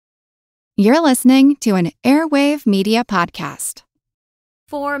You're listening to an Airwave Media Podcast.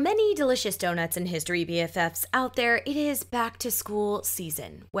 For many delicious donuts and history BFFs out there, it is back to school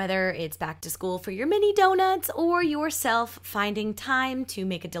season. Whether it's back to school for your mini donuts or yourself, finding time to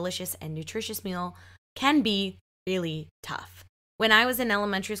make a delicious and nutritious meal can be really tough. When I was an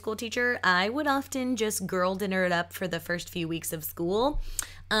elementary school teacher, I would often just girl dinner it up for the first few weeks of school.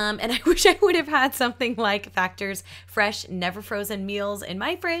 And I wish I would have had something like Factor's fresh, never frozen meals in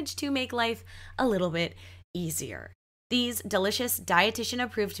my fridge to make life a little bit easier. These delicious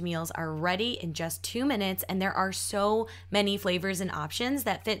dietitian-approved meals are ready in just 2 minutes, and there are so many flavors and options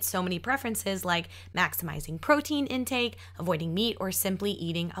that fit so many preferences, like maximizing protein intake, avoiding meat, or simply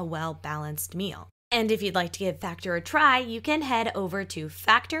eating a well-balanced meal. And if you'd like to give Factor a try, you can head over to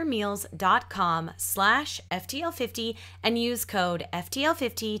factormeals.com/FTL50 and use code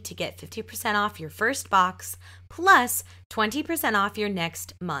FTL50 to get 50% off your first box plus 20% off your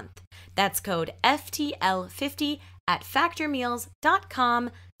next month. That's code FTL50 at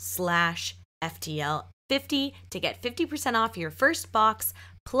factormeals.com/FTL50 to get 50% off your first box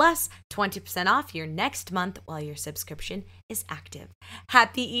plus 20% off your next month while your subscription is active.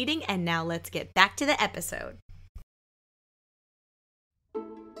 Happy eating, and now let's get back to the episode.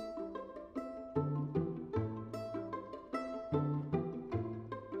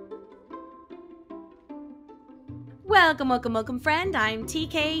 Welcome, friend. I'm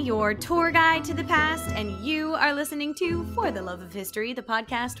TK, your tour guide to the past, and you are listening to For the Love of History, the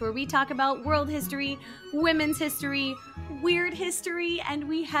podcast where we talk about world history, women's history, weird history, and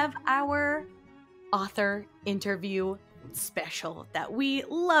we have our author interview special that we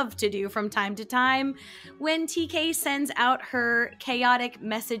love to do from time to time when TK sends out her chaotic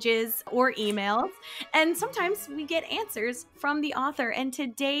messages or emails, and sometimes we get answers from the author, and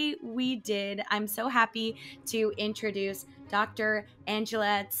today we did. I'm so happy to introduce Dr.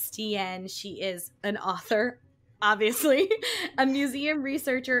 Angela Stienne. She is an author, obviously, a museum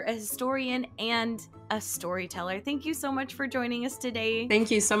researcher, a historian, and a storyteller. Thank you so much for joining us today.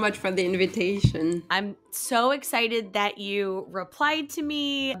 Thank you so much for the invitation. I'm so excited that you replied to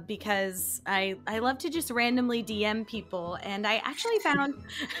me because I love to just randomly DM people. And I actually found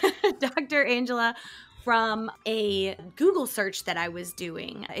Dr. Angela from a Google search that I was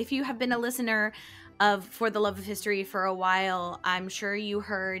doing. If you have been a listener of For the Love of History for a while, I'm sure you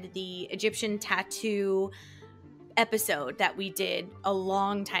heard the Egyptian tattoo episode that we did a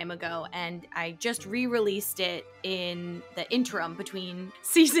long time ago, and I just re-released it in the interim between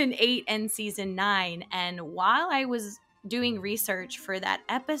season 8 and season 9. And while I was doing research for that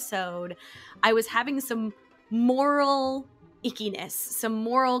episode, I was having some moral ickiness, some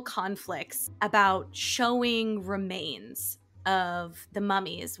moral conflicts about showing remains of the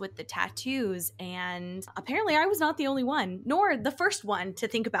mummies with the tattoos, and apparently I was not the only one, nor the first one to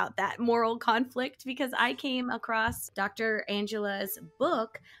think about that moral conflict, because I came across Dr. Angela's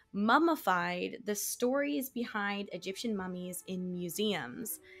book, Mummified: The Stories Behind Egyptian Mummies in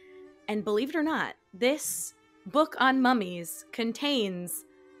Museums. And believe it or not, this book on mummies contains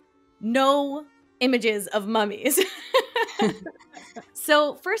no images of mummies.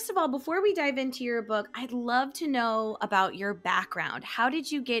 So first of all, before we dive into your book, I'd love to know about your background. How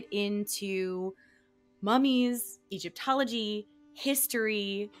did you get into mummies, Egyptology,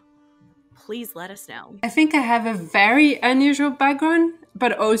 history? Please let us know. I think I have a very unusual background,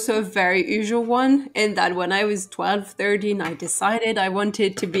 but also a very usual one, in that when I was 12, 13, I decided I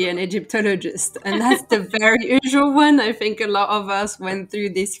wanted to be an Egyptologist. And that's the very usual one. I think a lot of us went through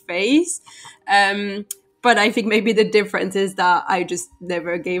this phase. But I think maybe the difference is that I just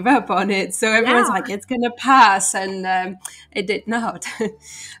never gave up on it. So everyone's like, it's going to pass. And it did not.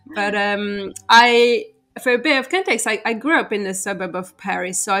 But for a bit of context, I grew up in the suburb of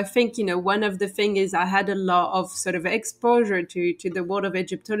Paris. So I think, one of the things is I had a lot of sort of exposure to the world of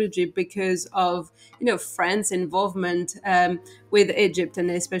Egyptology because of, friends' involvement with Egypt,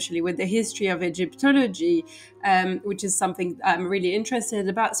 and especially with the history of Egyptology, which is something I'm really interested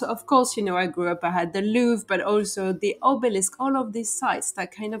about. So, of course, I grew up, I had the Louvre, but also the obelisk, all of these sites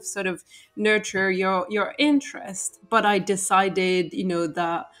that kind of sort of nurture your interest. But I decided,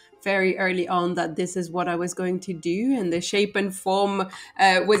 that very early on that this is what I was going to do, and the shape and form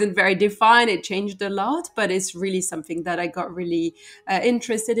wasn't very defined. It changed a lot, but it's really something that I got really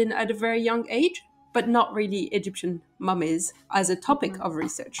interested in at a very young age, but not really Egyptian mummies as a topic of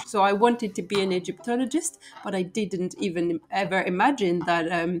research. So I wanted to be an Egyptologist, but I didn't even ever imagine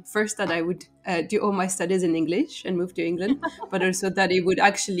that first that I would do all my studies in English and move to England, but also that it would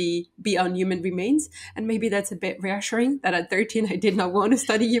actually be on human remains. And maybe that's a bit reassuring that at 13 I did not want to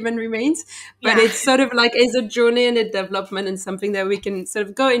study human remains, but it's sort of like is a journey and a development and something that we can sort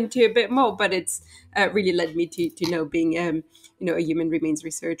of go into a bit more. But it's really led me to know being a human remains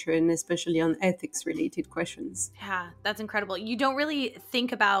researcher, and especially on ethics related questions. Yeah, that's incredible. You don't really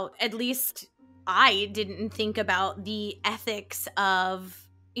think about, at least I didn't think about the ethics of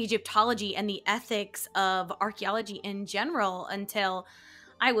Egyptology and the ethics of archaeology in general until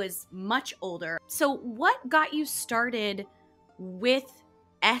I was much older. So what got you started with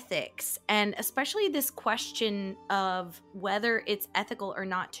ethics, and especially this question of whether it's ethical or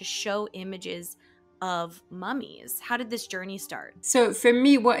not to show images of mummies? How did this journey start? So for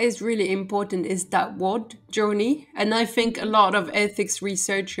me, what is really important is that word journey. And I think a lot of ethics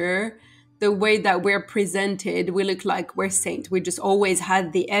researcher, the way that we're presented, we look like we're saint. We just always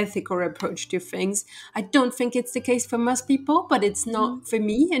had the ethical approach to things. I don't think it's the case for most people, but it's not for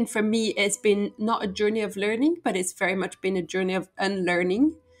me. And for me, it's been not a journey of learning, but it's very much been a journey of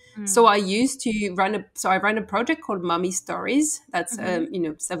unlearning. So I used to I ran a project called Mummy Stories. That's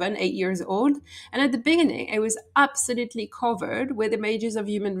 7-8 years old, and at the beginning it was absolutely covered with images of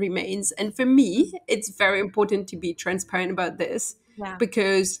human remains. And for me, it's very important to be transparent about this,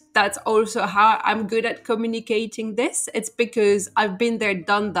 because that's also how I'm good at communicating this. It's because I've been there,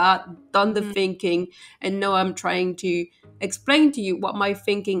 done that, done the thinking, and now I'm trying to explain to you what my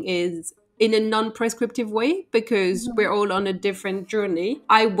thinking is in a non-prescriptive way, because we're all on a different journey.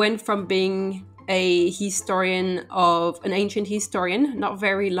 I went from being an ancient historian, not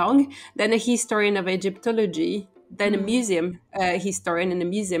very long, then a historian of Egyptology, then a museum historian and a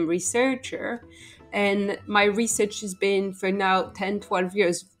museum researcher. And my research has been for now 10, 12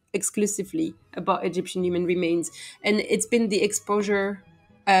 years exclusively about Egyptian human remains. And it's been the exposure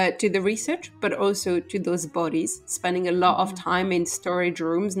to the research, but also to those bodies, spending a lot of time in storage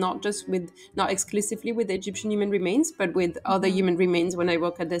rooms, not exclusively with Egyptian human remains, but with other human remains. When I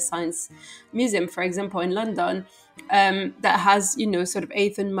work at the Science Museum, for example, in London, that has, sort of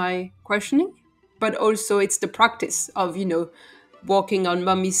aided my questioning, but also it's the practice of, walking on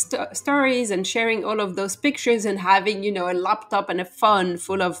mummy stories and sharing all of those pictures and having, a laptop and a phone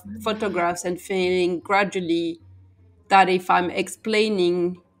full of photographs and feeling gradually that if I'm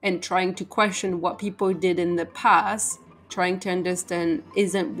explaining and trying to question what people did in the past, trying to understand,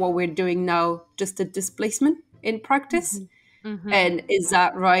 isn't what we're doing now just a displacement in practice? And is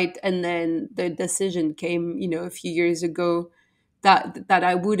that right? And then the decision came, a few years ago that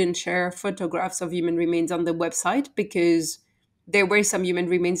I wouldn't share photographs of human remains on the website, because there were some human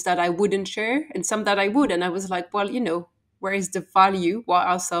remains that I wouldn't share and some that I would. And I was like, well, where is the value? Why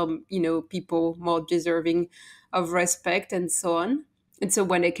are some, people more deserving of respect and so on? And so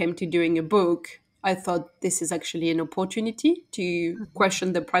when it came to doing a book, I thought this is actually an opportunity to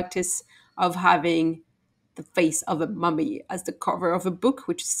question the practice of having the face of a mummy as the cover of a book,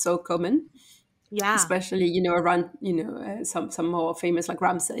 which is so common. Yeah. Especially, around, some more famous like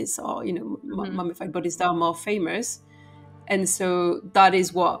Ramses or, mummified bodies that are more famous. And so that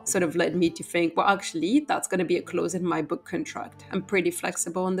is what sort of led me to think, well, actually, that's going to be a clause in my book contract. I'm pretty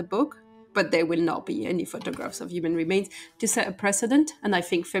flexible on the book, but there will not be any photographs of human remains, to set a precedent. And I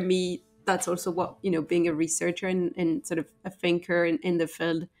think for me, that's also what, being a researcher and sort of a thinker in the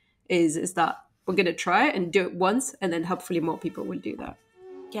field is that we're going to try and do it once, and then hopefully more people will do that.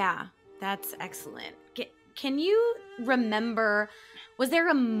 Yeah, that's excellent. Can you remember, was there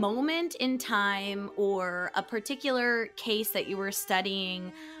a moment in time or a particular case that you were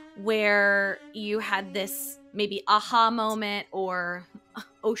studying where you had this maybe aha moment or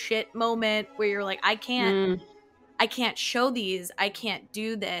oh shit moment where you're like, I can't show these, I can't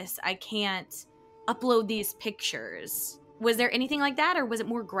do this, I can't upload these pictures? Was there anything like that, or was it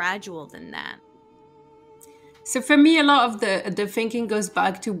more gradual than that? So for me, a lot of the thinking goes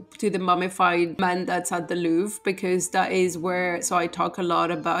back to the mummified man that's at the Louvre, because that is where, so I talk a lot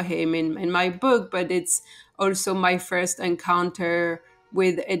about him in my book, but it's also my first encounter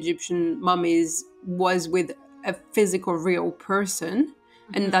with Egyptian mummies was with a physical real person.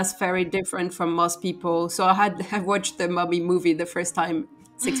 And that's very different from most people. So I watched the Mummy movie the first time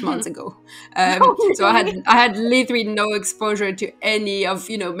 6 months ago. So I had literally no exposure to any of,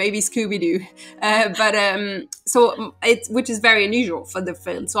 maybe Scooby-Doo. So which is very unusual for the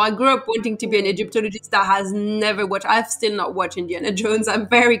film. So I grew up wanting to be an Egyptologist that has never watched, I've still not watched Indiana Jones. I'm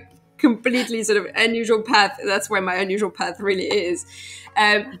very completely sort of unusual path. That's where my unusual path really is.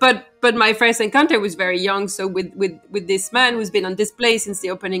 But my first encounter was very young. So with this man who's been on display since the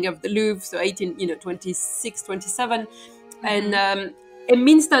opening of the Louvre, so 26, 27. And it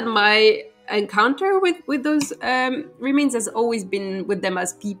means that my encounter with those remains has always been with them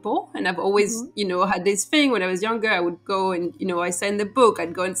as people. And I've always, had this thing when I was younger. I would go and, I send the book,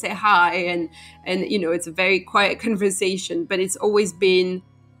 I'd go and say hi. And it's a very quiet conversation, but it's always been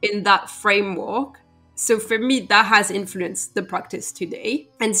in that framework. So for me, that has influenced the practice today.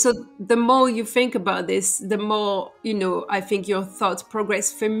 And so the more you think about this, the more, I think your thoughts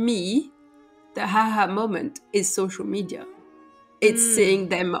progress. For me, the haha moment is social media. It's seeing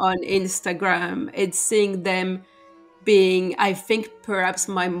them on Instagram. It's seeing them being, I think perhaps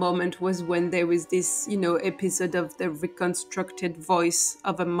my moment was when there was this, episode of the reconstructed voice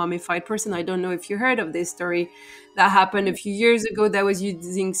of a mummified person. I don't know if you heard of this story that happened a few years ago that was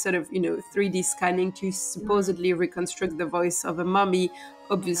using sort of, 3D scanning to supposedly reconstruct the voice of a mummy.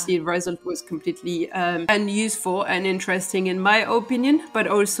 Obviously, the result was completely unuseful and interesting in my opinion, but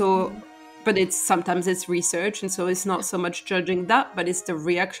also... But sometimes it's research, and so it's not so much judging that, but it's the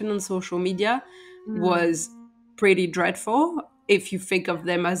reaction on social media was pretty dreadful. If you think of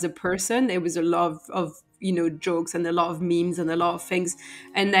them as a person, there was a lot of jokes and a lot of memes and a lot of things.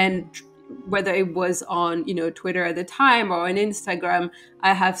 And then whether it was on Twitter at the time or on Instagram,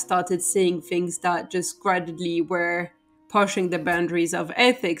 I have started seeing things that just gradually were pushing the boundaries of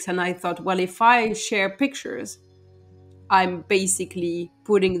ethics. And I thought, well, if I share pictures, I'm basically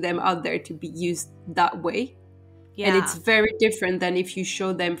putting them out there to be used that way. Yeah. And it's very different than if you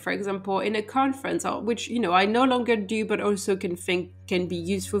show them, for example, in a conference, which, I no longer do, but also can be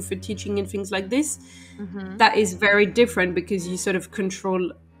useful for teaching and things like this. That is very different because you sort of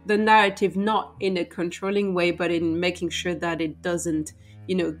control the narrative, not in a controlling way, but in making sure that it doesn't,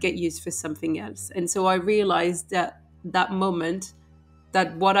 get used for something else. And so I realized that moment,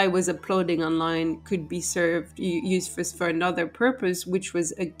 that what I was uploading online could be used for another purpose, which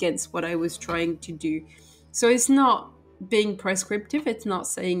was against what I was trying to do. So it's not being prescriptive. It's not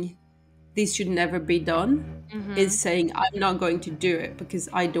saying this should never be done. It's saying I'm not going to do it because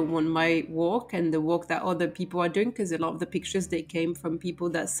I don't want my work and the work that other people are doing, because a lot of the pictures, they came from people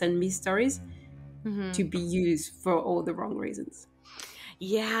that send me stories to be used for all the wrong reasons.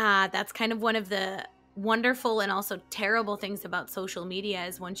 Yeah, that's kind of one of the wonderful and also terrible things about social media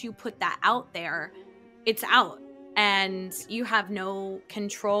is once you put that out there, it's out and you have no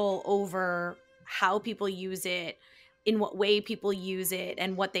control over how people use it, in what way people use it,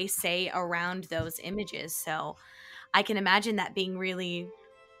 and what they say around those images. So I can imagine that being really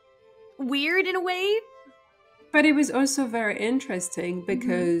weird in a way. But it was also very interesting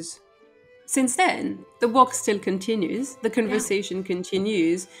because since then, the work still continues, the conversation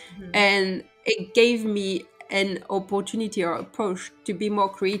continues, and it gave me an opportunity or approach to be more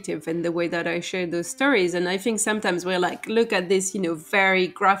creative in the way that I share those stories. And I think sometimes we're like, look at this, very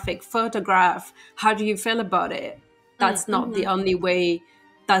graphic photograph. How do you feel about it? That's not the only way.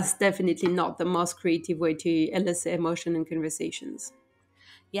 That's definitely not the most creative way to elicit emotion in conversations.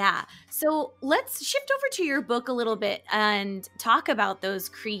 Yeah. So let's shift over to your book a little bit and talk about those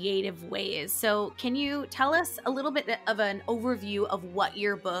creative ways. So can you tell us a little bit of an overview of what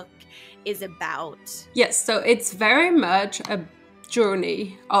your book is about? Yes. So it's very much a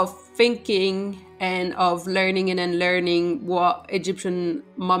journey of thinking and of learning and unlearning what Egyptian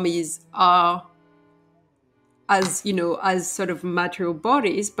mummies are as, as sort of material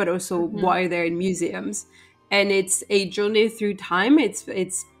bodies, but also why they're in museums. And it's a journey through time. It's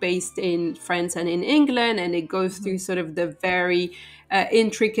based in France and in England, and it goes through sort of the very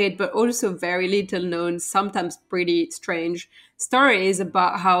intricate, but also very little known, sometimes pretty strange stories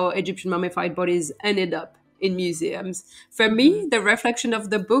about how Egyptian mummified bodies ended up in museums. For me, the reflection of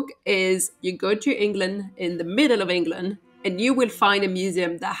the book is you go to England, in the middle of England, and you will find a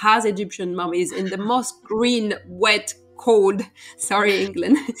museum that has Egyptian mummies in the most green, wet, cold,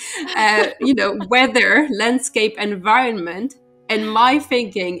 England, weather, landscape, environment. And my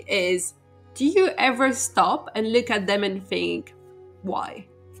thinking is, do you ever stop and look at them and think, why?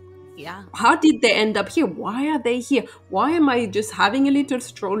 Yeah. How did they end up here? Why are they here? Why am I just having a little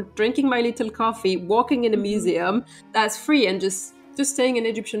stroll, drinking my little coffee, walking in a museum that's free and just seeing an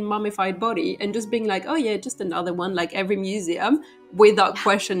Egyptian mummified body and just being like, oh yeah, just another one like every museum, without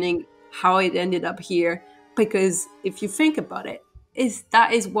questioning how it ended up here? Because if you think about it,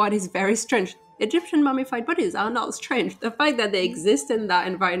 that is what is very strange. Egyptian mummified bodies are not strange. The fact that they exist in that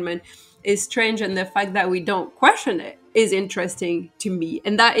environment is strange, and the fact that we don't question it is interesting to me.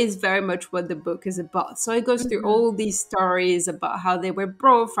 And that is very much what the book is about. So it goes through all these stories about how they were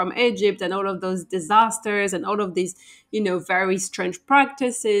brought from Egypt and all of those disasters and all of these, very strange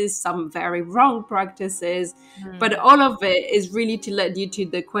practices, some very wrong practices. But all of it is really to lead you to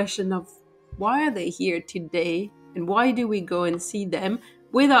the question of, why are they here today? And why do we go and see them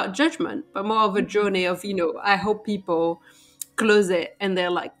without judgment, but more of a journey of, I hope people close it and they're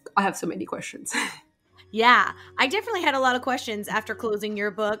like, I have so many questions. Yeah, I definitely had a lot of questions after closing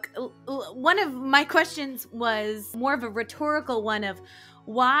your book. One of my questions was more of a rhetorical one of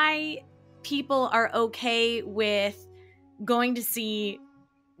why people are okay with going to see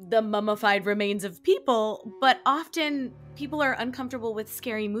the mummified remains of people, but often people are uncomfortable with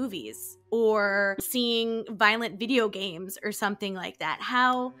scary movies or seeing violent video games or something like that.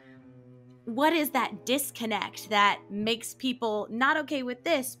 What is that disconnect that makes people not okay with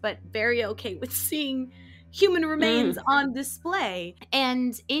this, but very okay with seeing human remains on display?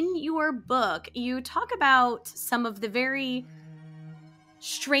 And in your book, you talk about some of the very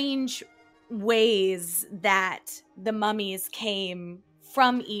strange ways that the mummies came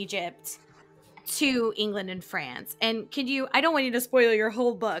from Egypt to England and France. And I don't want you to spoil your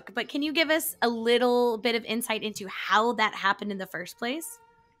whole book, but can you give us a little bit of insight into how that happened in the first place?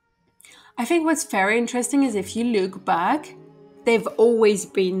 I think what's very interesting is if you look back, they've always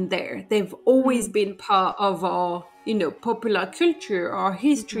been there. They've always been part of our, popular culture, our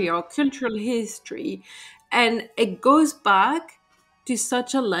history, our cultural history. And it goes back to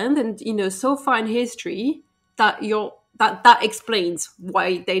such a length and, so far in history that that explains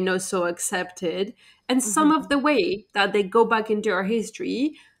why they're not so accepted. And some of the way that they go back into our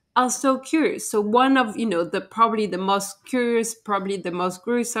history are so curious. So one of, probably the most curious, probably the most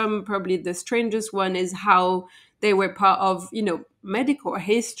gruesome, probably the strangest one is how they were part of, medical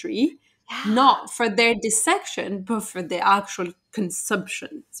history, not for their dissection, but for their actual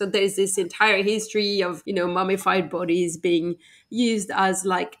consumption. So there's this entire history of, mummified bodies being used as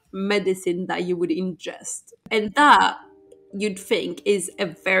like medicine that you would ingest. And that you'd think is a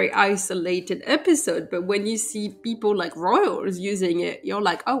very isolated episode, but when you see people like royals using it, you're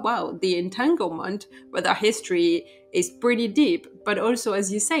like, oh wow, the entanglement with our history is pretty deep. But also,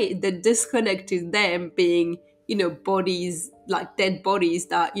 as you say, the disconnect to them being, bodies, like dead bodies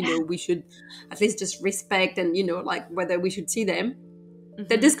that, we should at least just respect and, like whether we should see them.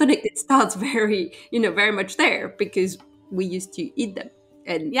 The disconnect, it starts very, very much there because we used to eat them.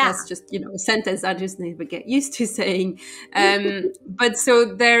 And that's just, a sentence I just never get used to saying. But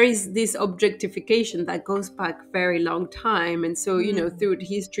so there is this objectification that goes back very long time. And so, through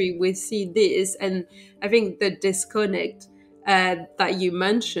history, we see this. And I think the disconnect that you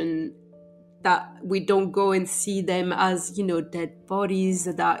mentioned, that we don't go and see them as, dead bodies,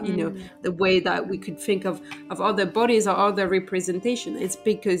 that, the way that we could think of other bodies or other representation, it's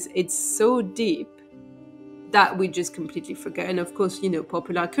because it's so deep that we just completely forget. And of course,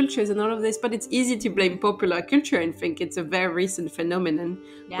 popular cultures and all of this, but it's easy to blame popular culture and think it's a very recent phenomenon.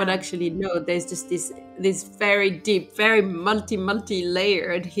 But actually, no, there's just this very deep, very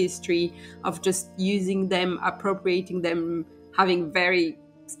multi-layered history of just using them, appropriating them, having very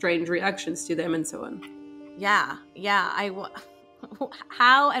strange reactions to them and so on.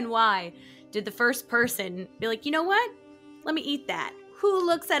 How and why did the first person be like, you know what? Let me eat that. Who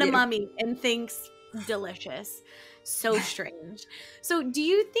looks at a mummy and thinks delicious? So strange. So do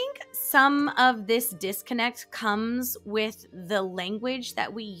you think some of this disconnect comes with the language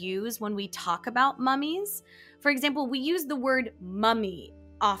that we use when we talk about mummies? For example, we use the word mummy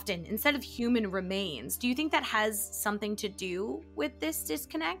often instead of human remains. Do you think that has something to do with this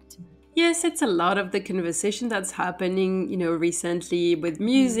disconnect? Yes, it's a lot of the conversation that's happening, recently with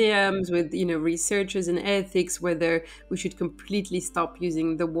museums, with, researchers in ethics, whether we should completely stop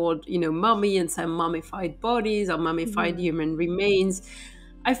using the word, mummy and say mummified bodies or mummified human remains.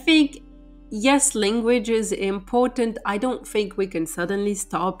 I think, yes, language is important. I don't think we can suddenly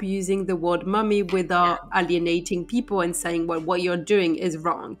stop using the word mummy without alienating people and saying, well, what you're doing is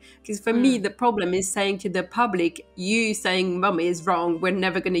wrong. Because for me, the problem is saying to the public, you saying mummy is wrong, we're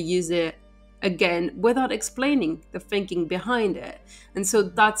never going to use it again, without explaining the thinking behind it. And so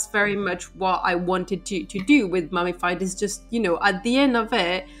that's very much what I wanted to do with Mummified, is just, at the end of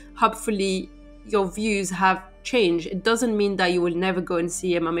it, hopefully your views have change. It doesn't mean that you will never go and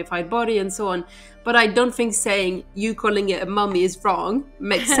see a mummified body and so on, but I don't think saying you calling it a mummy is wrong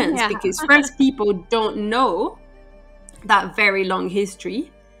makes sense because first, people don't know that very long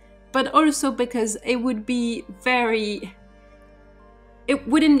history, but also because it would be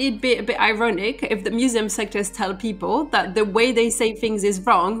wouldn't it be a bit ironic if the museum sectors tell people that the way they say things is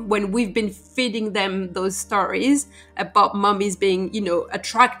wrong when we've been feeding them those stories about mummies being,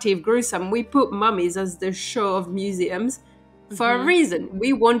 attractive, gruesome? We put mummies as the show of museums for a reason.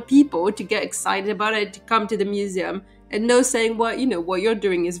 We want people to get excited about it, to come to the museum and no saying, well, what you're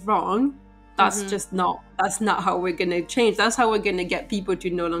doing is wrong. That's that's not how we're going to change. That's how we're going to get people to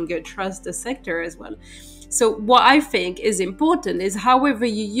no longer trust the sector as well. So what I think is important is however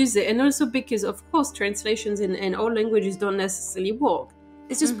you use it, and also because, of course, translations in all languages don't necessarily work.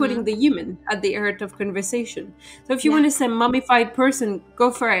 It's just putting the human at the heart of conversation. So if you want to say mummified person, go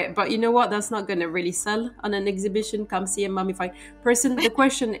for it. But you know what? That's not going to really sell on an exhibition. Come see a mummified person. The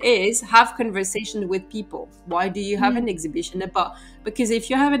question is, have conversation with people. Why do you have an exhibition about? Because if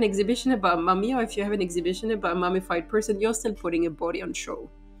you have an exhibition about a mummy, or if you have an exhibition about a mummified person, you're still putting a body on show.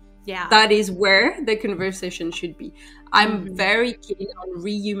 Yeah. That is where the conversation should be. I'm very keen on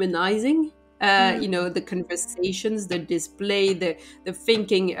rehumanizing, the conversations, the display, the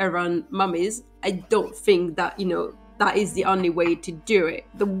thinking around mummies. I don't think that, that is the only way to do it.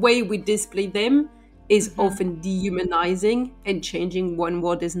 The way we display them is often dehumanizing, and changing one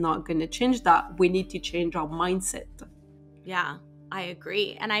word is not going to change that. We need to change our mindset. Yeah, I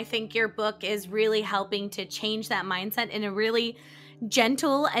agree. And I think your book is really helping to change that mindset in a really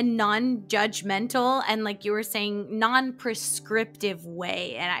gentle and non-judgmental and, like you were saying, non-prescriptive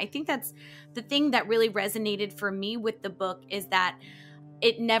way. And I think that's the thing that really resonated for me with the book, is that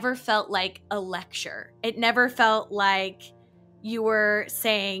it never felt like a lecture. It never felt like you were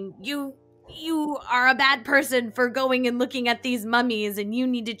saying, you are a bad person for going and looking at these mummies and you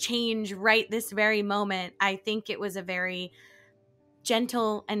need to change right this very moment. I think it was a very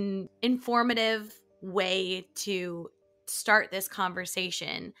gentle and informative way to start this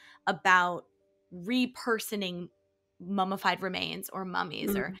conversation about repersoning mummified remains or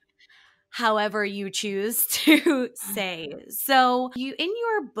mummies, or however you choose to say. So in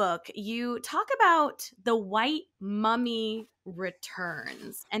your book, you talk about the white mummy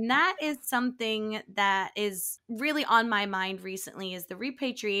returns. And that is something that is really on my mind recently, is the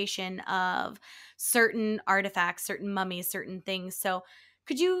repatriation of certain artifacts, certain mummies, certain things. So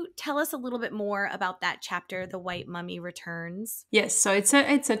could you tell us a little bit more about that chapter, The White Mummy Returns? Yes, so it's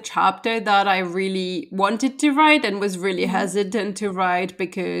a chapter that I really wanted to write and was really hesitant to write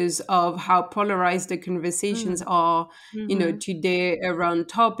because of how polarized the conversations are, today around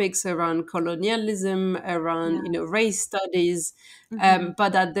topics around colonialism, around, race studies.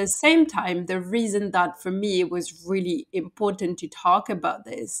 But at the same time, the reason that for me it was really important to talk about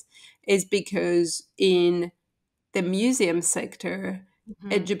this is because in the museum sector,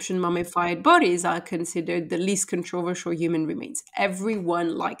 Egyptian mummified bodies are considered the least controversial human remains.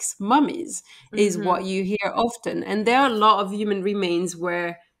 Everyone likes mummies, is what you hear often. And there are a lot of human remains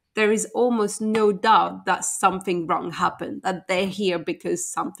where there is almost no doubt that something wrong happened, that they're here because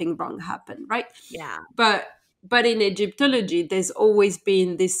something wrong happened, right? Yeah. But in Egyptology, there's always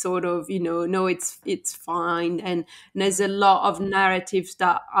been this sort of, no, it's fine. And there's a lot of narratives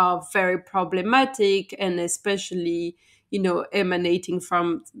that are very problematic, and especially, emanating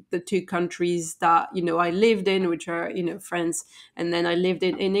from the two countries that, I lived in, which are, France. And then I lived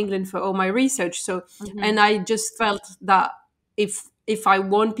in England for all my research. So, and I just felt that if I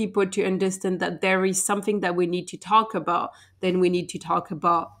want people to understand that there is something that we need to talk about, then we need to talk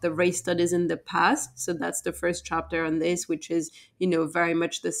about the race studies in the past. So that's the first chapter on this, which is, very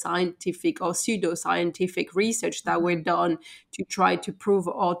much the scientific or pseudo-scientific research that were done to try to prove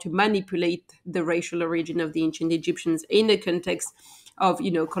or to manipulate the racial origin of the ancient Egyptians in the context of,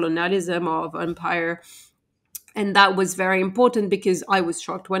 colonialism or of empire. And that was very important because I was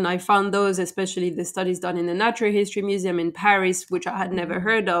shocked when I found those, especially the studies done in the Natural History Museum in Paris, which I had never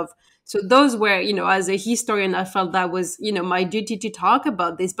heard of. So those were, as a historian, I felt that was, my duty to talk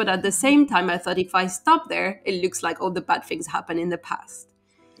about this. But at the same time, I thought if I stop there, it looks like all the bad things happened in the past.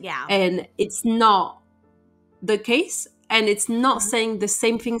 Yeah. And it's not the case. And it's not saying the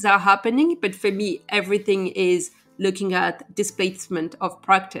same things are happening. But for me, everything is looking at displacement of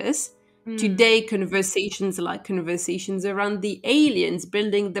practice. Today, conversations around the aliens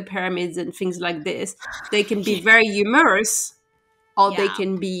building the pyramids and things like this, they can be very humorous, or they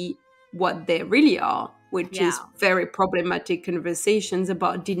can be what they really are, which is very problematic conversations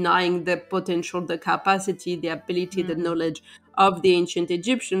about denying the potential, the capacity, the ability, the knowledge of the ancient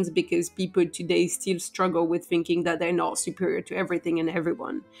Egyptians, because people today still struggle with thinking that they're not superior to everything and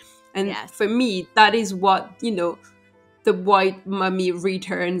everyone. And for me, that is what, the White Mummy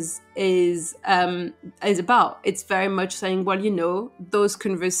Returns is about. It's very much saying, well, those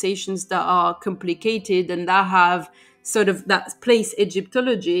conversations that are complicated and that have sort of that place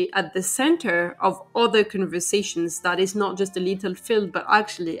Egyptology at the center of other conversations that is not just a little field, but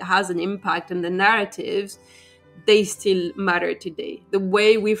actually has an impact on the narratives, they still matter today. The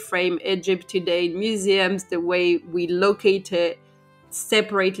way we frame Egypt today in museums, the way we locate it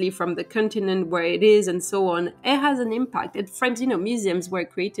separately from the continent where it is and so on, it has an impact. It frames, museums were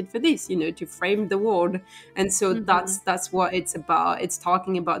created for this, to frame the world. And so that's what it's about. It's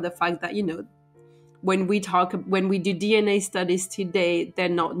talking about the fact that, when we do DNA studies today, they're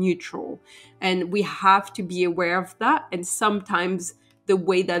not neutral. And we have to be aware of that. And sometimes the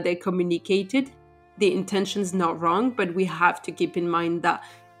way that they're communicated, the intention's not wrong, but we have to keep in mind that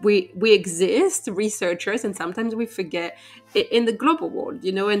we exist, researchers, and sometimes we forget in the global world,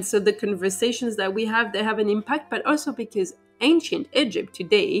 and so the conversations that we have, they have an impact, but also because ancient Egypt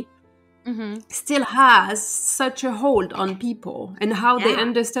today still has such a hold on people and how they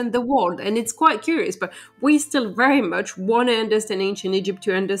understand the world. And it's quite curious, but we still very much want to understand ancient Egypt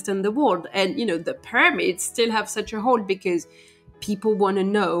to understand the world. And, the pyramids still have such a hold because people want to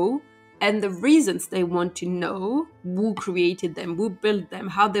know, and the reasons they want to know who created them, who built them,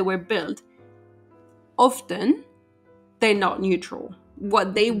 how they were built, often they're not neutral.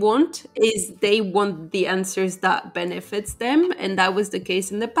 What they want is they want the answers that benefits them. And that was the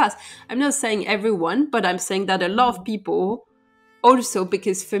case in the past. I'm not saying everyone, but I'm saying that a lot of people also,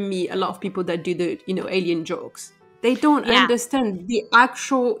 because for me, a lot of people that do the, alien jokes, they don't understand the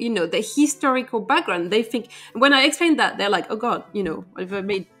actual, the historical background. They think, when I explain that, they're like, oh God,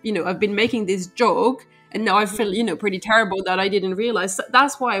 I've been making this joke and now I feel, pretty terrible that I didn't realize. So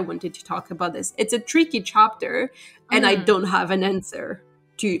that's why I wanted to talk about this. It's a tricky chapter and I don't have an answer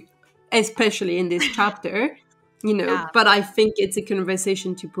to, especially in this chapter, but I think it's a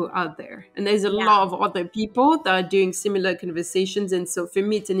conversation to put out there. And there's a lot of other people that are doing similar conversations. And so for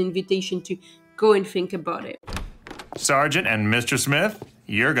me, it's an invitation to go and think about it. Sergeant and Mr. Smith,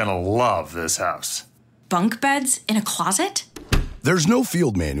 you're gonna love this house. Bunk beds in a closet? There's no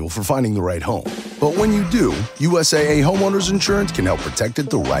field manual for finding the right home. But when you do, USAA Homeowners Insurance can help protect it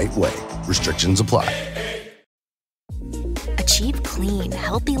the right way. Restrictions apply. Achieve clean,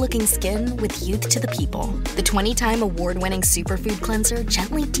 healthy-looking skin with Youth to the People. The 20-time award-winning superfood cleanser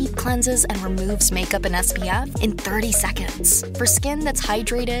gently deep cleanses and removes makeup and SPF in 30 seconds. For skin that's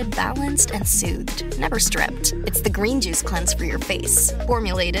hydrated, balanced, and soothed, never stripped. It's the green juice cleanse for your face,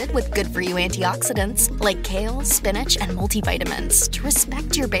 formulated with good-for-you antioxidants like kale, spinach, and multivitamins to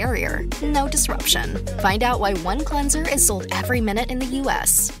respect your barrier. No disruption. Find out why one cleanser is sold every minute in the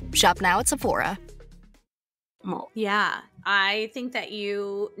U.S. Shop now at Sephora. Yeah, I think that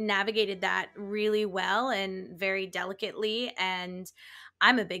you navigated that really well and very delicately. And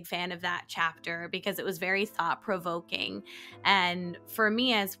I'm a big fan of that chapter because it was very thought-provoking. And for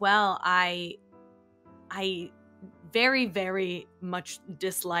me as well, I very, very much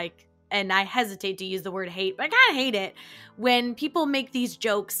dislike, and I hesitate to use the word hate, but I kind of hate it when people make these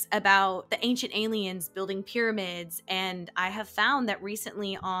jokes about the ancient aliens building pyramids. And I have found that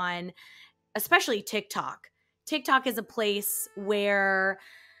recently on especially TikTok is a place where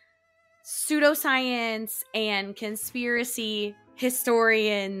pseudoscience and conspiracy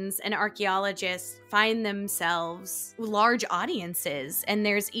historians and archaeologists find themselves large audiences. And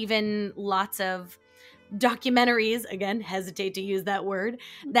there's even lots of documentaries, again, hesitate to use that word,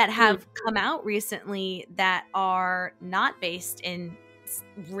 that have come out recently that are not based in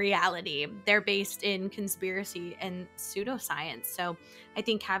reality. They're based in conspiracy and pseudoscience. So I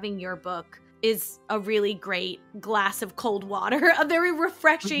think having your book is a really great glass of cold water, a very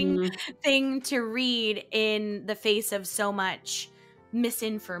refreshing thing to read in the face of so much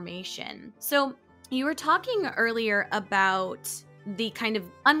misinformation. So you were talking earlier about the kind of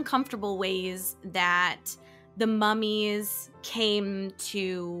uncomfortable ways that the mummies came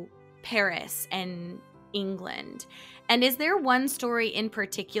to Paris and England. And is there one story in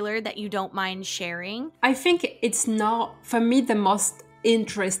particular that you don't mind sharing? I think it's not, for me, the most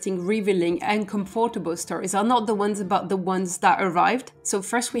interesting, revealing, and comfortable stories are not the ones about the ones that arrived. So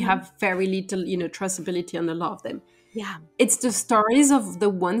first, we have very little, traceability on a lot of them. Yeah. It's the stories of the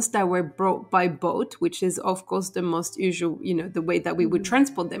ones that were brought by boat, which is, of course, the most usual, the way that we would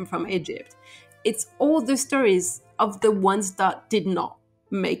transport them from Egypt. It's all the stories of the ones that did not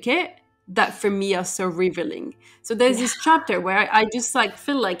make it that for me are so revealing. So there's this chapter where I just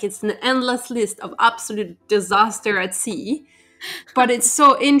feel like it's an endless list of absolute disaster at sea. But it's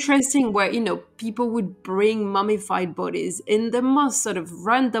so interesting where, people would bring mummified bodies in the most sort of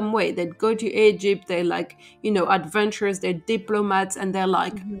random way. They'd go to Egypt, they're adventurers, they're diplomats, and they're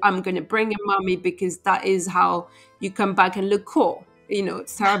like, I'm going to bring a mummy because that is how you come back and look cool.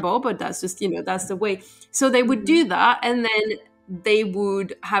 it's terrible, but that's just, that's the way. So they would do that, and then they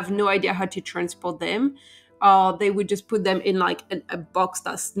would have no idea how to transport them. They would just put them in like a box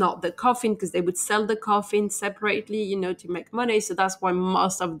that's not the coffin, because they would sell the coffin separately, to make money. So that's why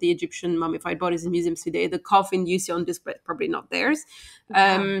most of the Egyptian mummified bodies in museums today, the coffin you see on display, probably not theirs.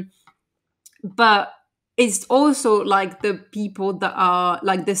 But it's also like the people that are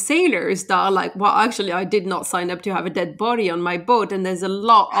like the sailors that are like, well, actually, I did not sign up to have a dead body on my boat. And there's a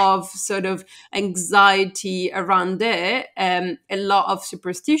lot of sort of anxiety around there, a lot of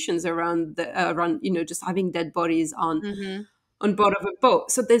superstitions around just having dead bodies on board of a boat.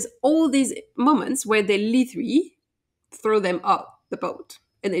 So there's all these moments where they literally throw them off the boat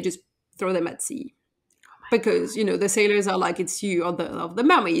and they just throw them at sea. Because, the sailors are like, it's you of the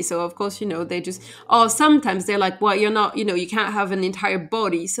mummy. So, of course, they just, or sometimes they're like, well, you're not, you can't have an entire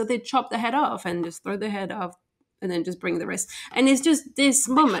body. So they chop the head off and just throw the head off and then just bring the rest. And it's just this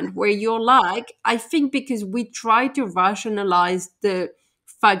moment where you're like, I think because we try to rationalize the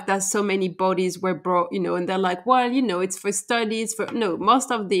fact that so many bodies were brought, and they're like, well, it's for studies. No, most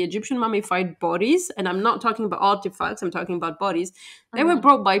of the Egyptian mummified bodies, and I'm not talking about artifacts, I'm talking about bodies, they were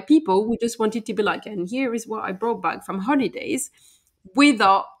brought by people who just wanted to be like, and here is what I brought back from holidays,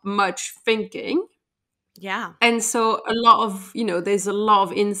 without much thinking. Yeah. And so a lot of, there's a lot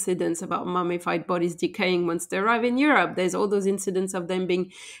of incidents about mummified bodies decaying once they arrive in Europe. There's all those incidents of them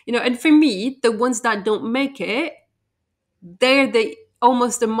being, and for me, the ones that don't make it, they're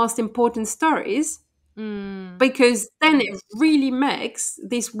almost the most important stories, because then it really makes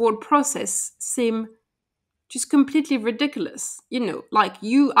this whole process seem just completely ridiculous. Like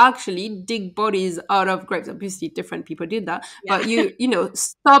you actually dig bodies out of graves. Obviously different people did that, but you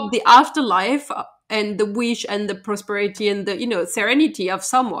stop the afterlife and the wish and the prosperity and the serenity of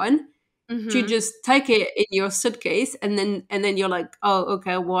someone to just take it in your suitcase, and then you're like, oh,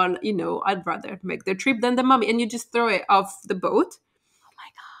 okay, well, I'd rather make the trip than the mummy, and you just throw it off the boat.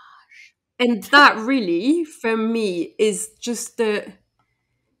 And that really, for me, is just the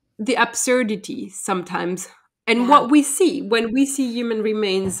absurdity sometimes. And what we see when we see human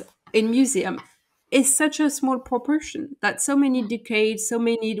remains in museum is such a small proportion, that so many decades, so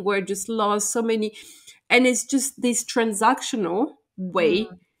many were just lost, so many. And it's just this transactional way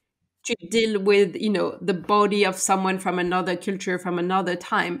to deal with, the body of someone from another culture, from another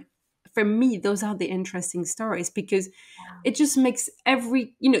time. For me, those are the interesting stories, because it just makes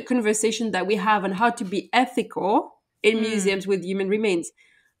every, conversation that we have on how to be ethical in museums with human remains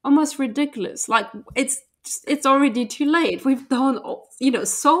almost ridiculous. Like it's already too late. We've done,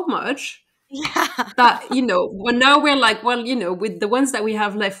 so much that, well, now we're like, well, with the ones that we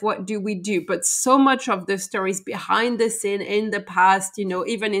have left, what do we do? But so much of the stories behind the scene in the past,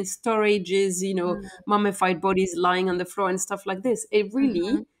 even in storages, mummified bodies lying on the floor and stuff like this, it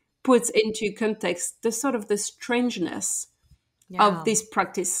really puts into context the sort of the strangeness of this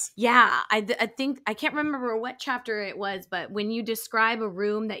practice. Yeah, I think, I can't remember what chapter it was, but when you describe a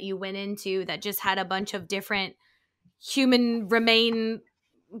room that you went into that just had a bunch of different human remain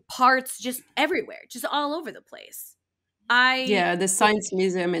parts just everywhere, just all over the place. The Science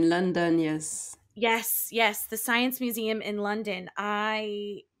Museum in London, yes, the Science Museum in London.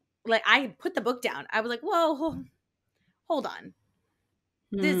 I put the book down. I was like, whoa, hold on.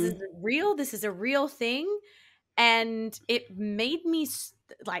 This is real. This is a real thing. And it made me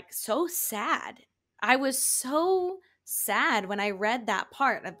like so sad. I was so sad when I read that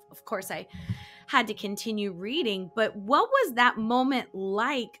part. Of course, I had to continue reading. But what was that moment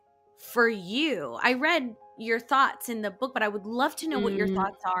like for you? I read your thoughts in the book, but I would love to know what your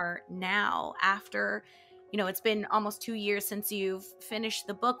thoughts are now after, it's been almost 2 years since you've finished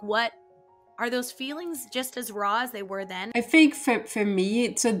the book. What are those feelings just as raw as they were then? I think for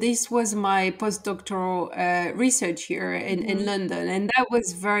me, so this was my postdoctoral research here in London, and that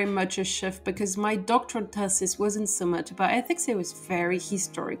was very much a shift, because my doctoral thesis wasn't so much about ethics, it was very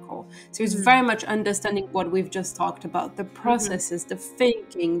historical. So it was very much understanding what we've just talked about, the processes, the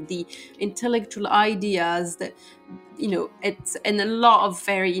thinking, the intellectual ideas, that it's and a lot of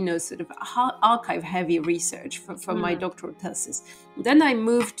very sort of archive heavy research for my doctoral thesis. Then I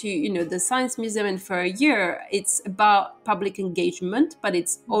moved to the Science Museum, and for a year it's about public engagement, but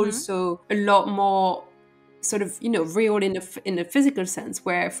it's also a lot more sort of real in a physical sense,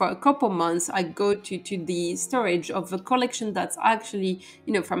 where for a couple months I go to the storage of a collection that's actually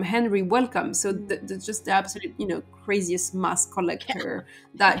from Henry Wellcome, so just the absolute craziest mass collector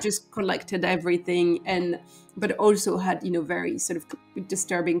that just collected everything. And but also had, very sort of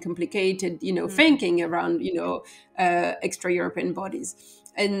disturbing, complicated, thinking around, extra European bodies.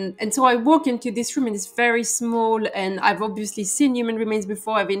 And so I walk into this room, and it's very small, and I've obviously seen human remains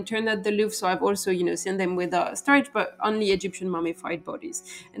before. I've interned at the Louvre, so I've also, seen them with storage, but only Egyptian mummified bodies.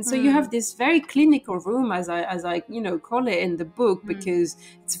 And so you have this very clinical room, as I call it in the book, because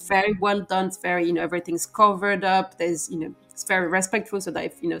it's very well done. It's very, everything's covered up. There's, it's very respectful, so that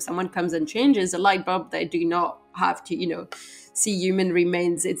if, someone comes and changes a light bulb, they do not have to, see human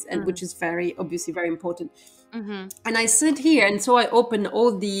remains. And which is obviously very important. Mm-hmm. And I sit here, and so I open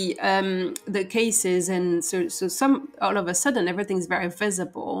all the cases, and so all of a sudden everything's very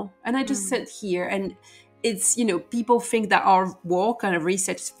visible, and I just sit here, and it's people think that our work and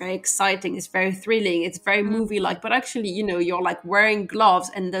research is very exciting, it's very thrilling, it's very movie like, but actually you're like wearing gloves,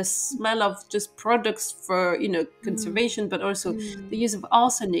 and the smell of just products for conservation, but also the use of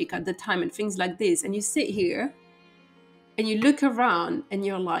arsenic at the time and things like this, and you sit here and you look around, and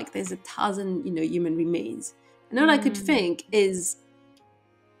you're like, there's 1,000 human remains. And all I could think is,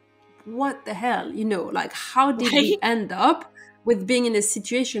 what the hell, like, how did we end up with being in a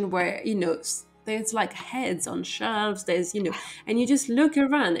situation where, there's like heads on shelves, there's, and you just look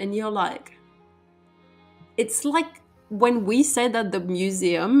around and you're like, it's like when we say that the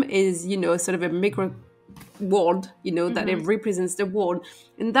museum is, sort of a micro world, that it represents the world.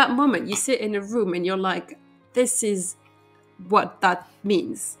 In that moment, you sit in a room and you're like, this is what that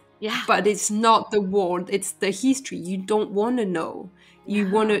means. Yeah. But it's not the world, it's the history you don't want to know. You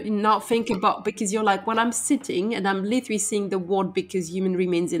want to not think about, because you're like, well, I'm sitting and I'm literally seeing the world because human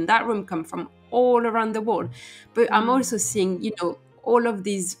remains in that room come from all around the world. But I'm also seeing, all of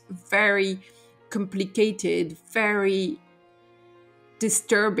these very complicated, very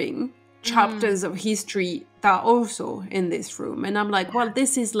disturbing chapters of history that are also in this room. And I'm like, well,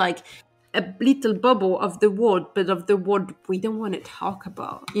 this is like a little bubble of the world, but of the world we don't want to talk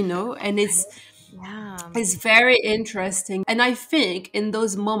about, and it's very interesting. And I think in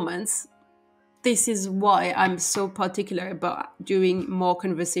those moments, this is why I'm so particular about doing more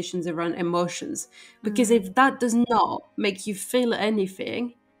conversations around emotions, because if that does not make you feel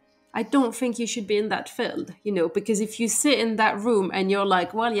anything, I don't think you should be in that field, because if you sit in that room and you're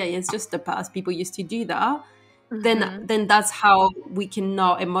like, well, yeah, it's just the past, people used to do that, then that's how we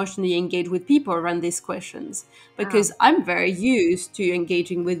cannot emotionally engage with people around these questions. Because I'm very used to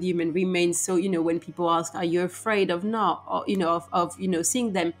engaging with human remains. So, when people ask, are you afraid of not, or, of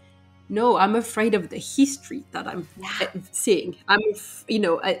seeing them? No, I'm afraid of the history that I'm seeing.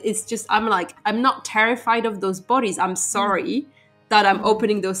 It's just, I'm like, I'm not terrified of those bodies. I'm sorry that I'm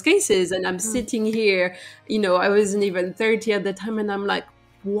opening those cases, and I'm sitting here, I wasn't even 30 at the time, and I'm like,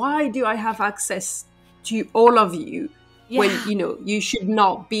 why do I have access to all of you when you should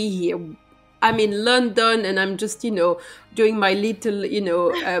not be here? I'm in London, and I'm just doing my little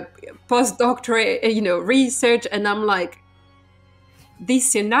postdoctorate research, and I'm like,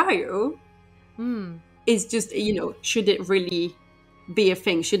 this scenario is just should it really be a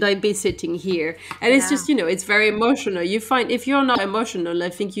thing? Should I be sitting here? And it's just it's very emotional. You find if you're not emotional, I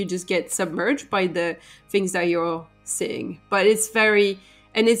think you just get submerged by the things that you're seeing. But it's very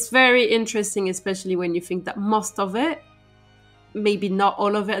interesting, especially when you think that most of it, maybe not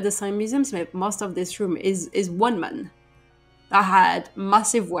all of it at the same museums, but most of this room is one man that had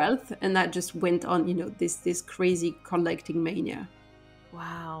massive wealth, and that just went on, this crazy collecting mania.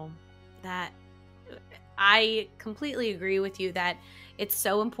 Wow. I completely agree with you that it's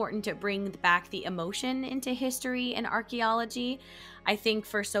so important to bring back the emotion into history and archaeology. I think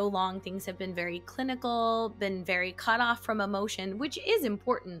for so long things have been very clinical, been very cut off from emotion, which is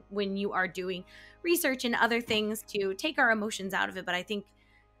important when you are doing research and other things to take our emotions out of it. But I think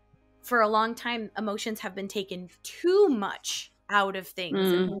for a long time, emotions have been taken too much out of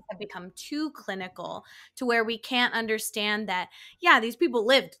things and things have become too clinical to where we can't understand that, these people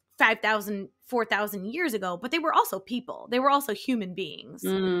lived 5,000, 4,000 years ago, but they were also people. They were also human beings.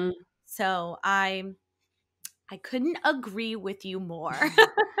 So I couldn't agree with you more.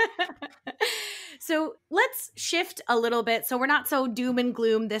 So let's shift a little bit so we're not so doom and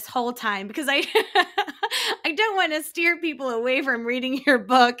gloom this whole time, because I don't want to steer people away from reading your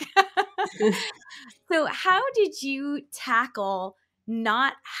book. So how did you tackle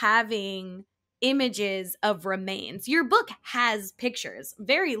not having images of remains? Your book has pictures,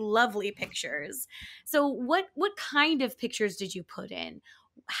 very lovely pictures. So what kind of pictures did you put in?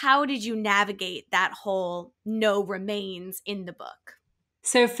 How did you navigate that whole no remains in the book?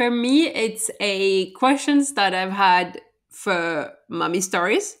 So for me, it's a questions that I've had for Mummy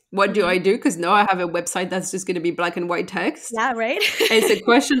Stories. What do I do? Because now I have a website that's just going to be black and white text. Yeah, right. It's a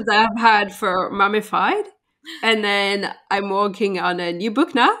question that I've had for Mummified. And then I'm working on a new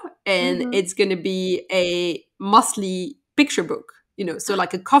book now, and Mhm. it's going to be a mostly picture book, so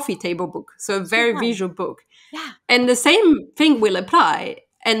like a coffee table book. So a So very fun. visual book. Yeah. And the same thing will apply.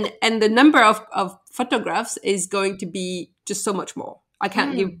 And the number of photographs is going to be just so much more. I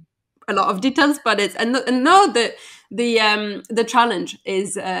can't give Mm. a lot of details, but and now the challenge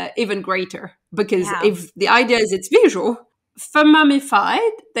is even greater, because Yeah. if the idea is it's visual, for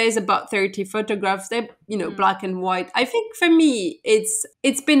Mummified, there's about 30 photographs. They're Mhm. black and white. I think for me,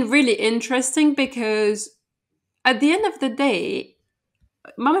 it's been really interesting because at the end of the day,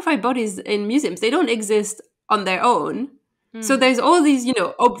 mummified bodies in museums, they don't exist on their own. So Mm. there's all these,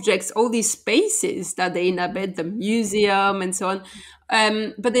 objects, all these spaces that they inhabit, the museum and so on.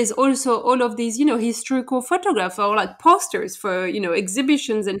 But there's also all of these, historical photographs or like posters for,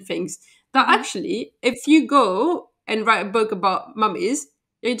 exhibitions and things that Mhm. actually, if you go and write a book about mummies,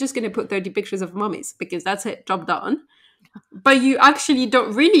 you're just going to put 30 pictures of mummies because that's it, job done. But you actually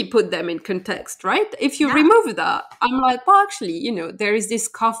don't really put them in context, right? If you Yeah. remove that, I'm like, well, actually, there is this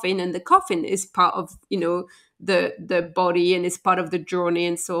coffin, and the coffin is part of, the body, and it's part of the journey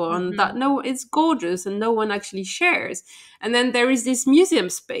and so on. Mhm. That no, it's gorgeous, and no one actually shares. And then there is this museum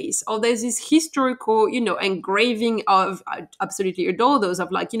space, or there's this historical, engraving of. I absolutely adore those,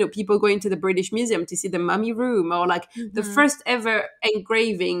 of like, people going to the British Museum to see the mummy room, or like the Mhm. first ever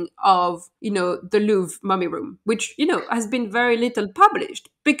engraving of, the Louvre mummy room, which, has been very little published.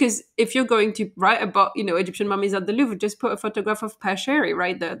 Because if you're going to write about, Egyptian mummies at the Louvre, just put a photograph of Pasheri,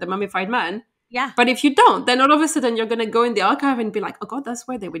 right? The mummified man. Yeah. But if you don't, then all of a sudden you're going to go in the archive and be like, oh God, that's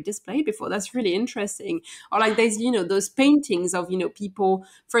where they were displayed before. That's really interesting. Or like there's, those paintings of, people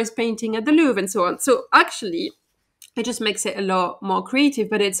first painting at the Louvre and so on. So actually, it just makes it a lot more creative,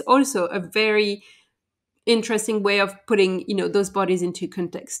 but it's also a very interesting way of putting, those bodies into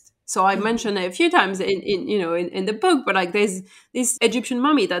context. So I Mhm. mentioned it a few times in the book, but like there's this Egyptian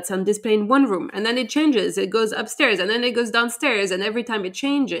mummy that's on display in one room, and then it changes, it goes upstairs, and then it goes downstairs, and every time it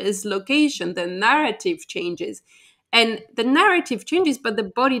changes location, the narrative changes. And the narrative changes, but the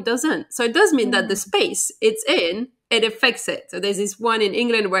body doesn't. So it does mean that the Mm. space it's in, it affects it. So there's this one in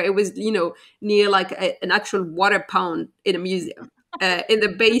England where it was, near like an actual water pound in a museum, in the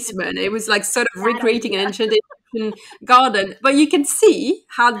basement. It was like sort of Bad recreating an idea. ancient Egyptian garden. But you can see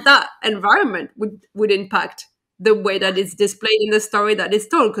how that environment would impact the way that it's displayed in the story that is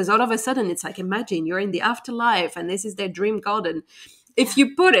told. Because all of a sudden, it's like, imagine you're in the afterlife and this is their dream garden. Yeah. If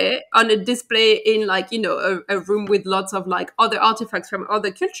you put it on a display in like, a room with lots of like other artifacts from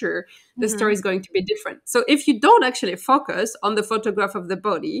other culture, the story Mhm. is going to be different. So if you don't actually focus on the photograph of the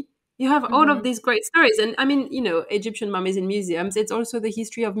body, you have all of Mhm. these great stories. And I mean, Egyptian mummies in museums, it's also the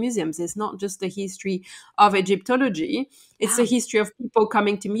history of museums. It's not just the history of Egyptology, it's the Yeah. history of people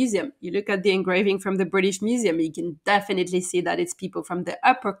coming to museum. You look at the engraving from the British Museum, you can definitely see that it's people from the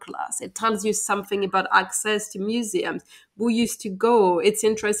upper class. It tells you something about access to museums, who used to go. It's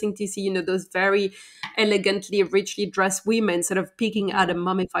interesting to see, those very elegantly, richly dressed women sort of peeking at a Mhm.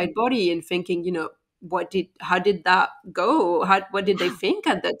 mummified body and thinking, how did that go? What did they Yeah. think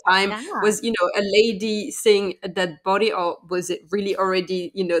at that time? Yeah. Was, a lady seeing a dead body, or was it really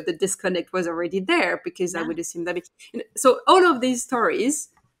already, the disconnect was already there? Because I Yeah. would assume that so all of these stories,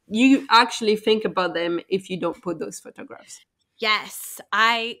 you actually think about them if you don't put those photographs. Yes,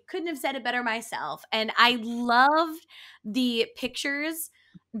 I couldn't have said it better myself. And I love the pictures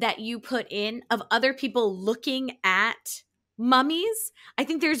that you put in of other people looking at mummies. I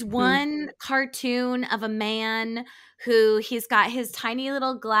think there's Mm. one cartoon of a man who he's got his tiny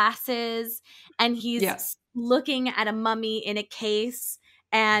little glasses and he's Yeah. looking at a mummy in a case.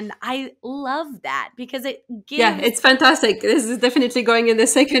 And I love that because it Yeah, gives. it's fantastic. This is definitely going in the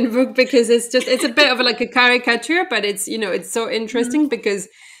second book because it's a bit of like a caricature, but it's so Mhm. interesting because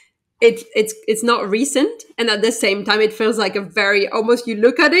it's not recent, and at the same time it feels like a very, almost, you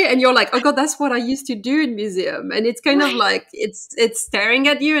look at it and you're like, oh God, that's what I used to do in museum. And it's kind of Right. like it's staring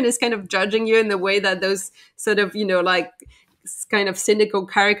at you and it's kind of judging you in the way that those sort of, like kind of cynical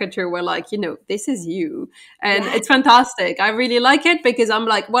caricature were like, this is you. And Yeah. it's fantastic. I really like it because I'm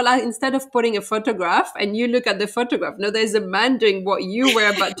like, well, instead of putting a photograph and you look at the photograph, no, there's a man doing what you were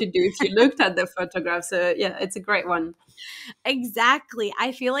about to do if you looked at the photograph. So yeah, it's a great one. Exactly.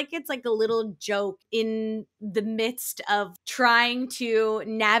 I feel like it's like a little joke in the midst of trying to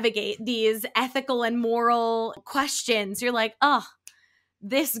navigate these ethical and moral questions. You're like, oh,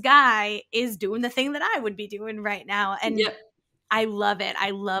 this guy is doing the thing that I would be doing right now. And Yeah. I love it. I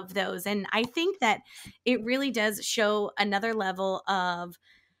love those. And I think that it really does show another level of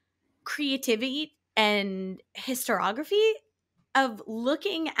creativity and historiography of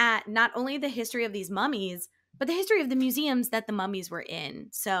looking at not only the history of these mummies, but the history of the museums that the mummies were in.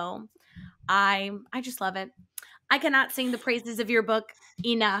 So I just love it. I cannot sing the praises of your book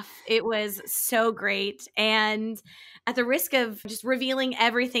enough. It was so great. And at the risk of just revealing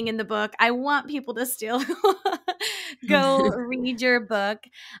everything in the book, I want people to still go read your book.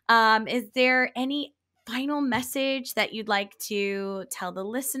 Is there any final message that you'd like to tell the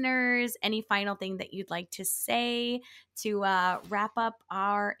listeners? Any final thing that you'd like to say to wrap up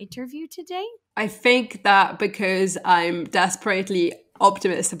our interview today? I think that because I'm desperately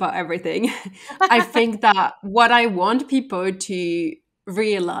optimist about everything, I think that what I want people to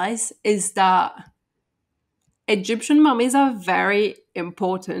realize is that Egyptian mummies are very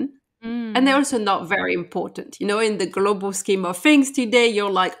important. And they're also not very important. You know, in the global scheme of things today,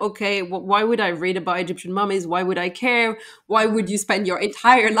 you're like, okay, why would I read about Egyptian mummies? Why would I care? Why would you spend your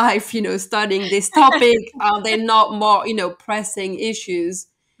entire life, you know, studying this topic? Are there not more, you know, pressing issues?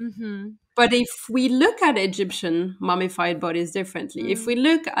 Mm-hmm. But if we look at Egyptian mummified bodies differently, if we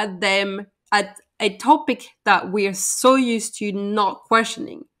look at them at a topic that we are so used to not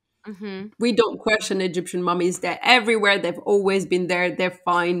questioning, we don't question Egyptian mummies. They're everywhere. They've always been there. They're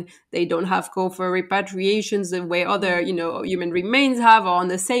fine. They don't have call for repatriations the way other, you know, human remains have, or on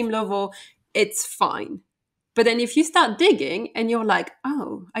the same level. It's fine. But then if you start digging and you're like,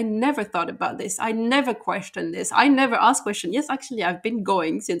 oh, I never thought about this. I never questioned this. I never asked questions. Yes, actually, I've been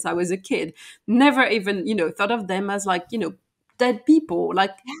going since I was a kid. Never even, you know, thought of them as like, you know, dead people,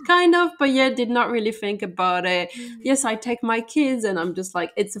 like kind of, but yeah, did not really think about it. Yes, I take my kids and I'm just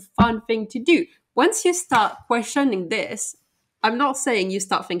like, it's a fun thing to do. Once you start questioning this, I'm not saying you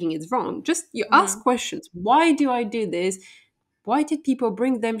start thinking it's wrong. Just you ask questions. Why do I do this? Why did people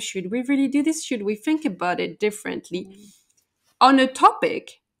bring them? Should we really do this? Should we think about it differently? On a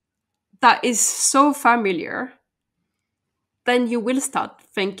topic that is so familiar, then you will start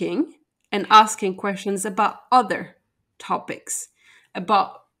thinking and asking questions about other topics,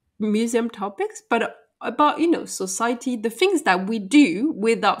 about museum topics, but about, you know, society, the things that we do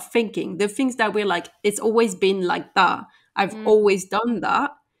without thinking, the things that we're like, it's always been like that. I've always done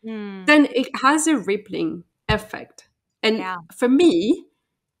that. Then it has a rippling effect. And for me,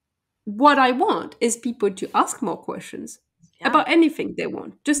 what I want is people to ask more questions about anything they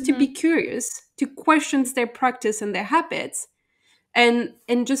want, just to be curious, to question their practice and their habits, and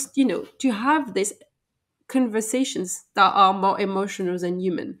just, you know, to have these conversations that are more emotional than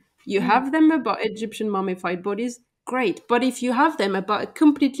human. You have them about Egyptian mummified bodies, great. But if you have them about a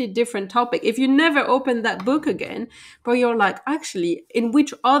completely different topic, if you never open that book again, but you're like, actually, in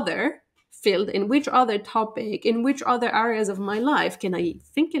which other field, in which other topic, in which other areas of my life can I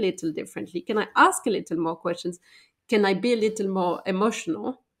think a little differently? Can I ask a little more questions? Can I be a little more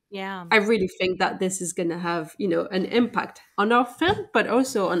emotional? Yeah. I really think that this is going to have, you know, an impact on our film, but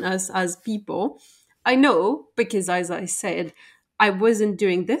also on us as people. I know, because as I said, I wasn't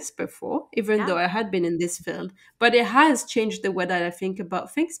doing this before, even though I had been in this field, but it has changed the way that I think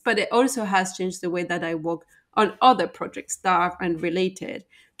about things, but it also has changed the way that I work on other projects that are unrelated.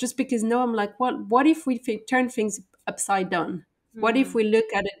 Just because now I'm like, what if we turn things upside down? What if we look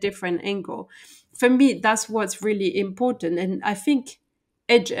at a different angle? For me, that's what's really important. And I think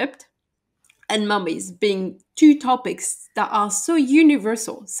Egypt and mummies being two topics that are so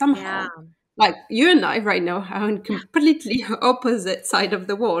universal somehow. Like you and I right now are on completely opposite side of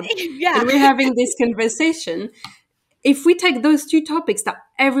the world. And we're having this conversation. If we take those two topics that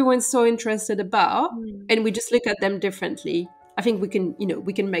everyone's so interested about and we just look at them differently, I think we can, you know,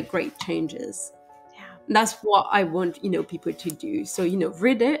 we can make great changes. And that's what I want, you know, people to do. So, you know,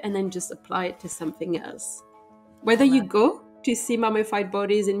 read it and then just apply it to something else. Whether you go to see mummified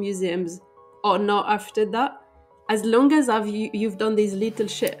bodies in museums or not after that, as long as you've done these little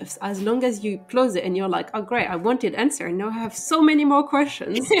shifts, as long as you close it and you're like, oh great, I wanted answer, and now I have so many more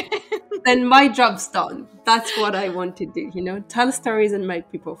questions, then my job's done. That's what I want to do, you know, tell stories and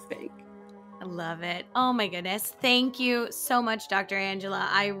make people think. I love it. Oh my goodness. Thank you so much, Dr. Angela.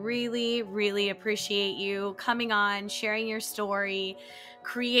 I really, really appreciate you coming on, sharing your story,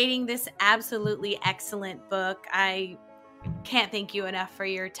 creating this absolutely excellent book. I can't thank you enough for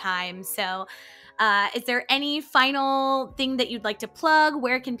your time. So is there any final thing that you'd like to plug?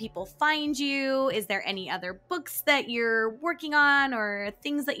 Where can people find you? Is there any other books that you're working on or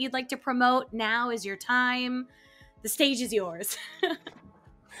things that you'd like to promote? Now is your time. The stage is yours.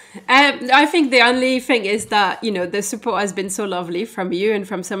 I think the only thing is that, the support has been so lovely from you and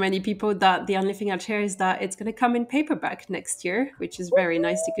from so many people that the only thing I'll share is that it's going to come in paperback next year, which is very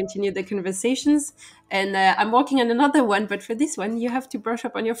nice to continue the conversations. And I'm working on another one, but for this one, you have to brush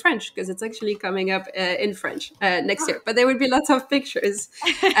up on your French because it's actually coming up in French next year. But there will be lots of pictures.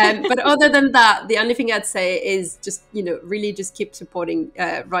 But other than that, the only thing I'd say is just, really just keep supporting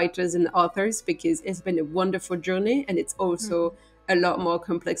writers and authors because it's been a wonderful journey and it's also a lot more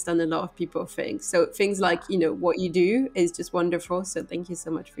complex than a lot of people think. So things like, what you do is just wonderful. So thank you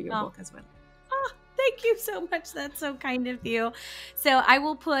so much for your work as well. Thank you so much. That's so kind of you. So I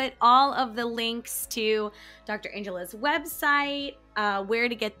will put all of the links to Dr. Angela's website, where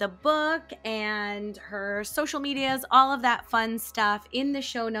to get the book, and her social medias, all of that fun stuff in the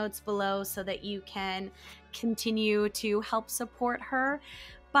show notes below so that you can continue to help support her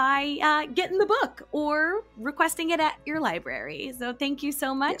by getting the book or requesting it at your library. So thank you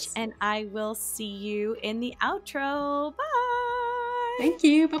so much. Yes. And I will see you in the outro. Bye. Thank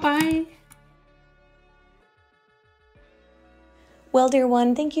you. Bye-bye. Well, dear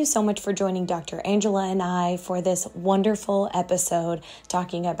one, thank you so much for joining Dr. Angela and I for this wonderful episode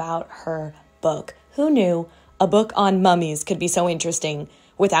talking about her book. Who knew a book on mummies could be so interesting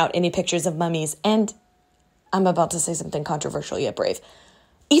without any pictures of mummies? And I'm about to say something controversial yet brave.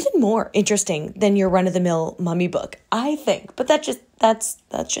 Even more interesting than your run-of-the-mill mummy book, I think. But that's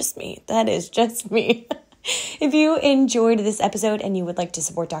just me. That is just me. If you enjoyed this episode and you would like to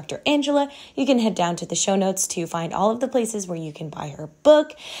support Dr. Angela, you can head down to the show notes to find all of the places where you can buy her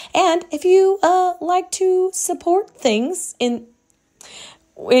book. And if you like to support things in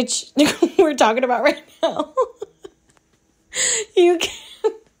which we're talking about right now, you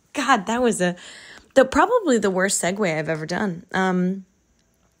can. God, that was probably the worst segue I've ever done.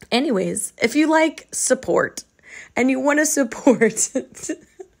 Anyways, if you like support and you want to support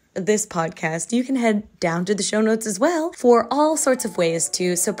this podcast, you can head down to the show notes as well for all sorts of ways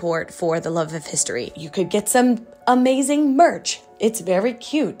to support For the Love of History. You could get some amazing merch. It's very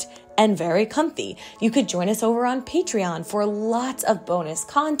cute and very comfy. You could join us over on Patreon for lots of bonus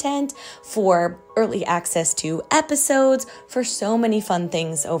content, for early access to episodes, for so many fun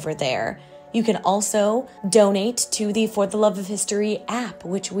things over there. You can also donate to the For the Love of History app,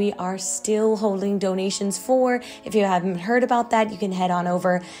 which we are still holding donations for. If you haven't heard about that, you can head on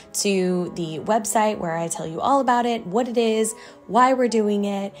over to the website where I tell you all about it, what it is, why we're doing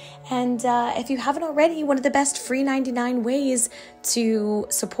it. And if you haven't already, one of the best free 99 ways to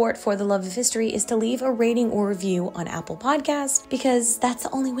support For the Love of History is to leave a rating or review on Apple Podcasts, because that's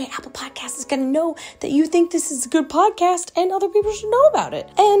the only way Apple Podcasts is going to know that you think this is a good podcast and other people should know about it.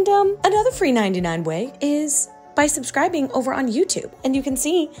 And another free 99 way is by subscribing over on YouTube, and you can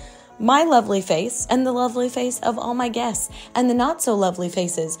see my lovely face and the lovely face of all my guests and the not so lovely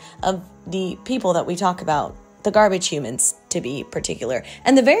faces of the people that we talk about, the garbage humans to be particular,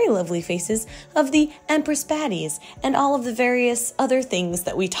 and the very lovely faces of the Empress Baddies and all of the various other things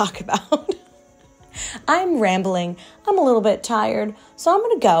that we talk about. I'm rambling. I'm a little bit tired, so I'm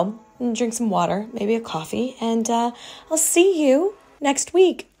going to go and drink some water, maybe a coffee, and I'll see you next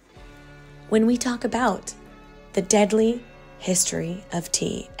week when we talk about the deadly history of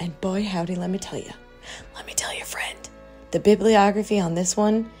tea. And boy, howdy, let me tell you, friend, the bibliography on this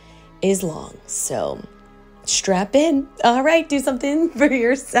one is long, so strap in. All right, do something for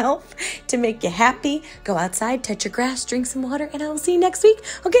yourself to make you happy. Go outside, touch your grass, drink some water, and I will see you next week.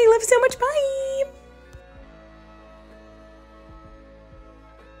 Okay, love you so much. Bye.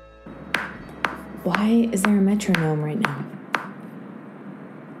 Why is there a metronome right now?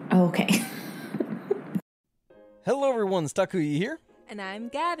 Oh, okay. Hello everyone, Takuya here. And I'm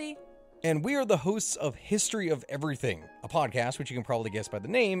Gabby. And we are the hosts of History of Everything, a podcast which you can probably guess by the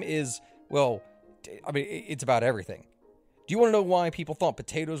name is, well, I mean, it's about everything. Do you want to know why people thought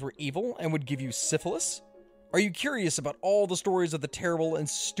potatoes were evil and would give you syphilis? Are you curious about all the stories of the terrible and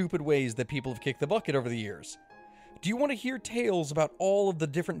stupid ways that people have kicked the bucket over the years? Do you want to hear tales about all of the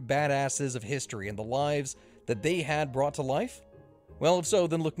different badasses of history and the lives that they had brought to life? Well, if so,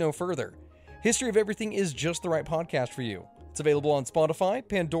 then look no further. History of Everything is just the right podcast for you. It's available on Spotify,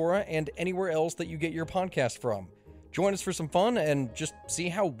 Pandora, and anywhere else that you get your podcast from. Join us for some fun and just see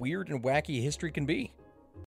how weird and wacky history can be.